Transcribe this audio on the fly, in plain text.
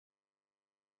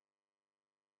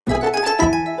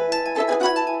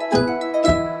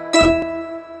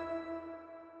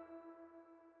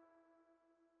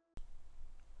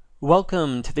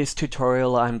Welcome to this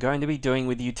tutorial I'm going to be doing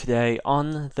with you today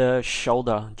on the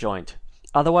shoulder joint,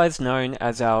 otherwise known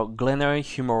as our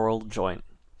glenohumeral joint.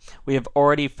 We have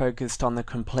already focused on the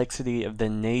complexity of the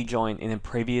knee joint in a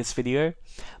previous video,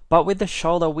 but with the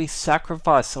shoulder we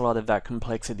sacrifice a lot of that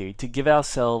complexity to give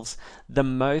ourselves the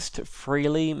most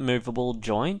freely movable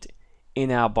joint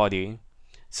in our body.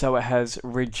 So it has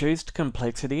reduced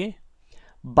complexity,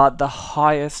 but the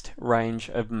highest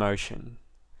range of motion.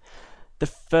 The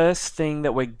first thing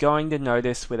that we're going to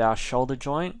notice with our shoulder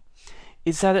joint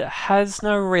is that it has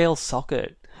no real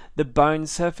socket. The bone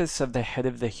surface of the head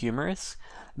of the humerus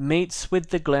meets with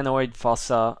the glenoid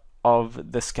fossa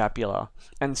of the scapula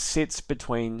and sits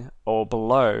between or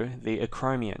below the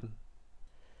acromion.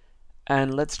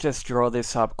 And let's just draw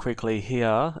this up quickly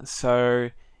here.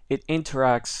 So it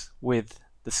interacts with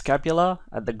the scapula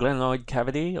at the glenoid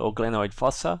cavity or glenoid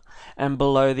fossa and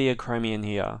below the acromion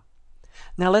here.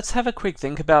 Now let's have a quick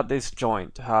think about this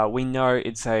joint. We know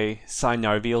it's a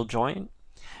synovial joint,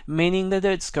 meaning that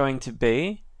it's going to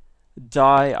be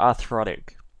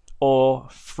diarthrotic or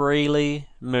freely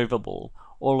movable.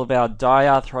 All of our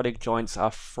diarthrotic joints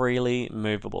are freely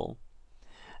movable.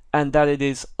 And that it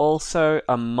is also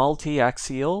a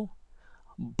multi-axial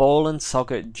ball and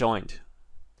socket joint.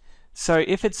 So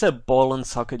if it's a ball and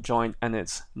socket joint and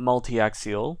it's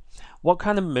multi-axial, what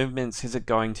kind of movements is it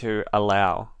going to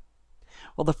allow?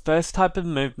 Well, the first type of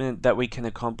movement that we can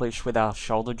accomplish with our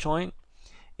shoulder joint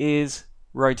is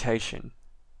rotation.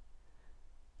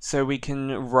 So we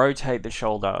can rotate the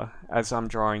shoulder as I'm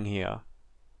drawing here.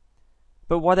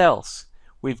 But what else?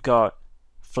 We've got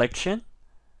flexion.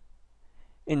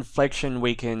 In flexion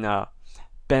we can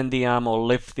bend the arm or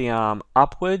lift the arm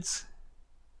upwards.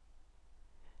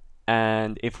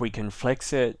 And if we can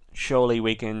flex it, surely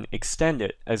we can extend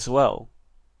it as well.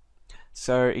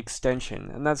 So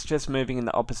extension, and that's just moving in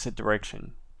the opposite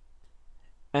direction.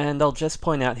 And I'll just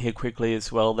point out here quickly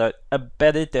as well that a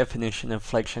better definition of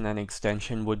flexion and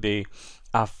extension would be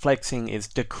flexing is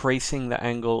decreasing the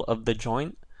angle of the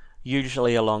joint,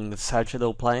 usually along the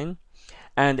sagittal plane,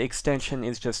 and extension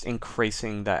is just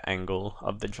increasing the angle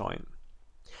of the joint.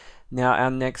 Now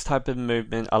our next type of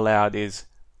movement allowed is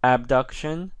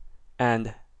abduction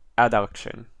and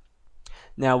adduction.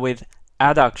 Now with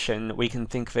adduction, we can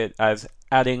think of it as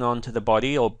adding on to the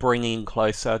body or bringing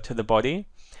closer to the body,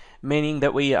 meaning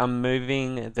that we are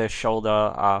moving the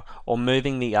shoulder or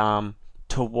moving the arm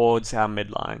towards our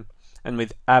midline. And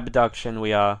with abduction,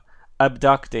 we are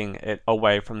abducting it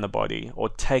away from the body or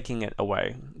taking it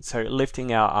away. So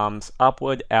lifting our arms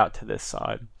upward out to this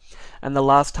side. And the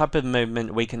last type of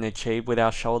movement we can achieve with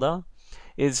our shoulder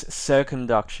is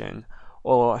circumduction,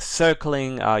 or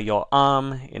circling your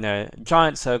arm in a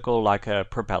giant circle like a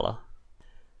propeller.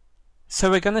 So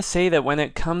we're going to see that when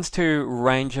it comes to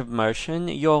range of motion,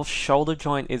 your shoulder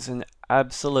joint is an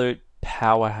absolute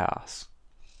powerhouse.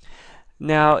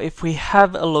 Now if we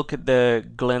have a look at the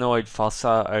glenoid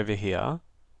fossa over here,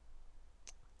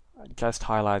 just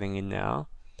highlighting in now,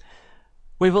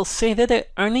 we will see that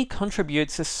it only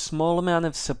contributes a small amount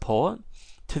of support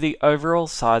to the overall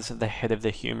size of the head of the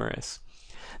humerus.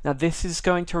 Now this is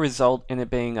going to result in it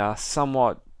being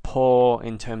somewhat poor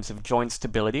in terms of joint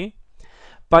stability,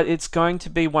 but it's going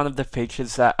to be one of the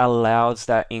features that allows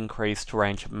that increased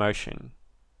range of motion.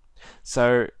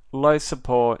 So low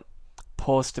support,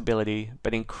 poor stability,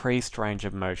 but increased range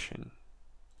of motion.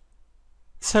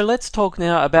 So let's talk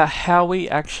now about how we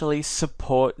actually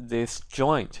support this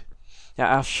joint. Now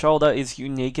our shoulder is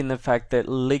unique in the fact that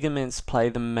ligaments play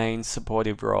the main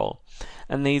supportive role.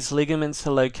 And these ligaments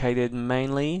are located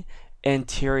mainly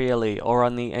anteriorly or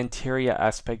on the anterior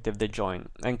aspect of the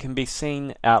joint and can be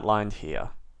seen outlined here.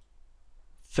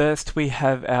 First we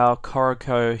have our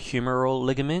coracohumeral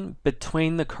ligament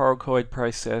between the coracoid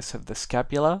process of the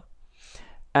scapula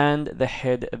and the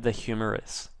head of the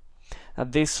humerus. Now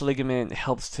this ligament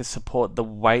helps to support the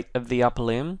weight of the upper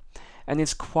limb and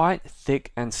is quite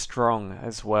thick and strong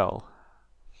as well.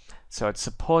 So it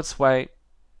supports weight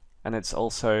and it's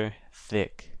also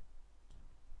thick.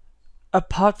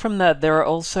 Apart from that, there are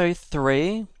also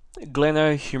 3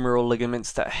 glenohumeral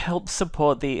ligaments that help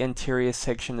support the anterior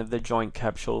section of the joint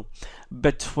capsule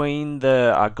between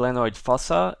the glenoid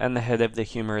fossa and the head of the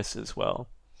humerus as well.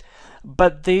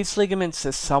 But these ligaments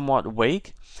are somewhat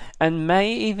weak and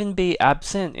may even be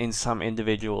absent in some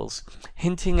individuals,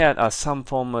 hinting at some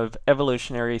form of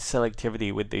evolutionary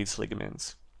selectivity with these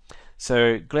ligaments.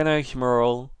 So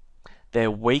glenohumeral,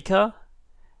 they're weaker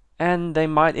and they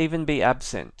might even be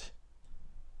absent.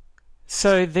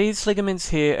 So these ligaments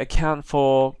here account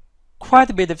for quite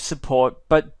a bit of support,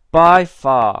 but by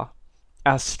far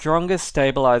our strongest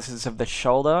stabilizers of the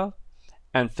shoulder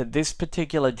and for this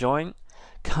particular joint,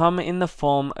 come in the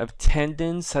form of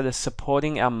tendons that are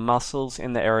supporting our muscles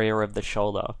in the area of the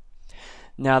shoulder.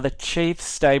 Now the chief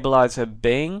stabilizer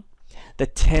being the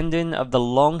tendon of the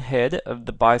long head of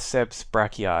the biceps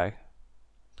brachii.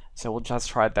 So we'll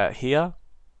just write that here.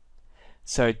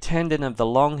 So tendon of the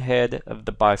long head of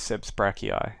the biceps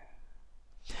brachii.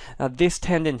 Now this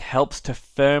tendon helps to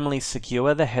firmly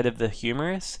secure the head of the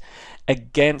humerus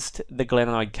against the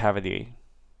glenoid cavity.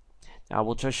 Now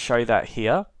we'll just show that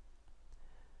here.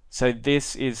 So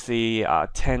this is the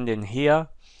tendon here,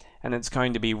 and it's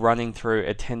going to be running through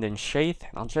a tendon sheath.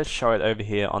 I'll just show it over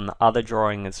here on the other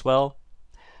drawing as well.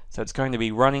 So it's going to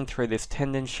be running through this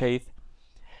tendon sheath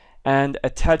and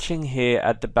attaching here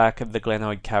at the back of the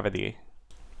glenoid cavity.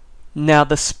 Now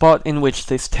the spot in which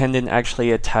this tendon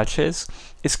actually attaches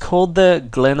is called the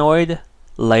Glenoid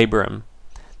Labrum.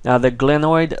 Now the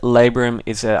glenoid labrum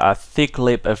is a thick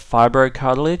lip of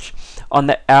fibrocartilage on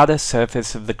the outer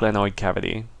surface of the glenoid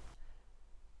cavity.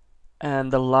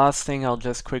 And the last thing I'll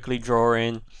just quickly draw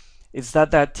in is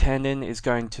that that tendon is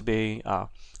going to be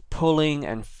pulling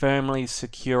and firmly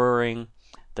securing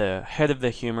the head of the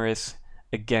humerus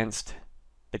against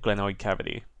the glenoid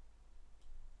cavity.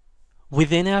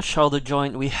 Within our shoulder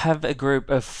joint, we have a group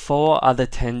of 4 other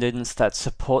tendons that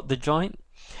support the joint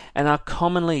and are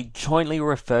commonly jointly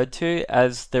referred to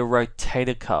as the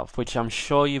rotator cuff, which I'm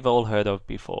sure you've all heard of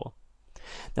before.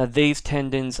 Now these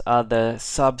tendons are the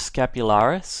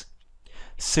subscapularis,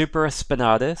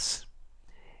 supraspinatus,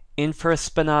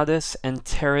 infraspinatus, and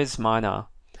teres minor.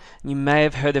 You may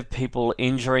have heard of people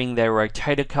injuring their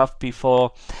rotator cuff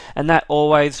before, and that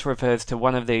always refers to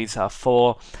one of these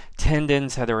 4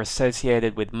 tendons that are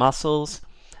associated with muscles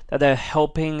that are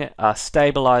helping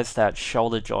stabilize that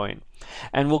shoulder joint.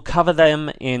 And we'll cover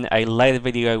them in a later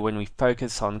video when we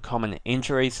focus on common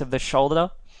injuries of the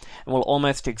shoulder, and we'll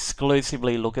almost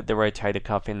exclusively look at the rotator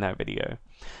cuff in that video.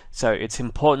 So it's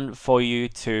important for you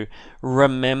to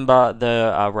remember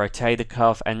the rotator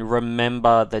cuff and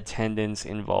remember the tendons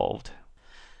involved.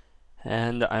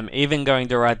 And I'm even going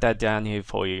to write that down here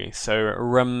for you. So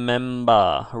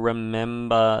remember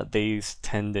these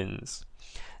tendons.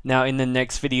 Now in the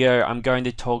next video, I'm going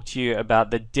to talk to you about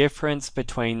the difference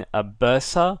between a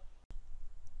bursa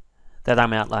that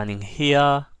I'm outlining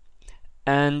here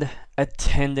and a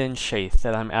tendon sheath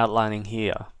that I'm outlining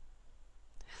here.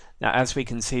 Now as we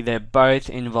can see, they're both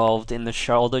involved in the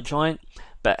shoulder joint,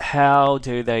 but how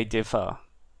do they differ?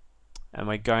 And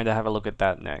we're going to have a look at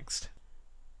that next.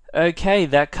 Okay,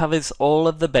 that covers all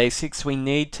of the basics we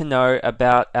need to know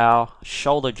about our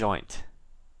shoulder joint.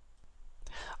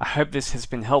 I hope this has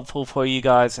been helpful for you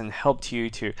guys and helped you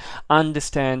to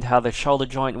understand how the shoulder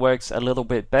joint works a little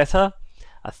bit better.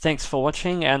 Thanks for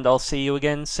watching, and I'll see you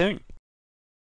again soon.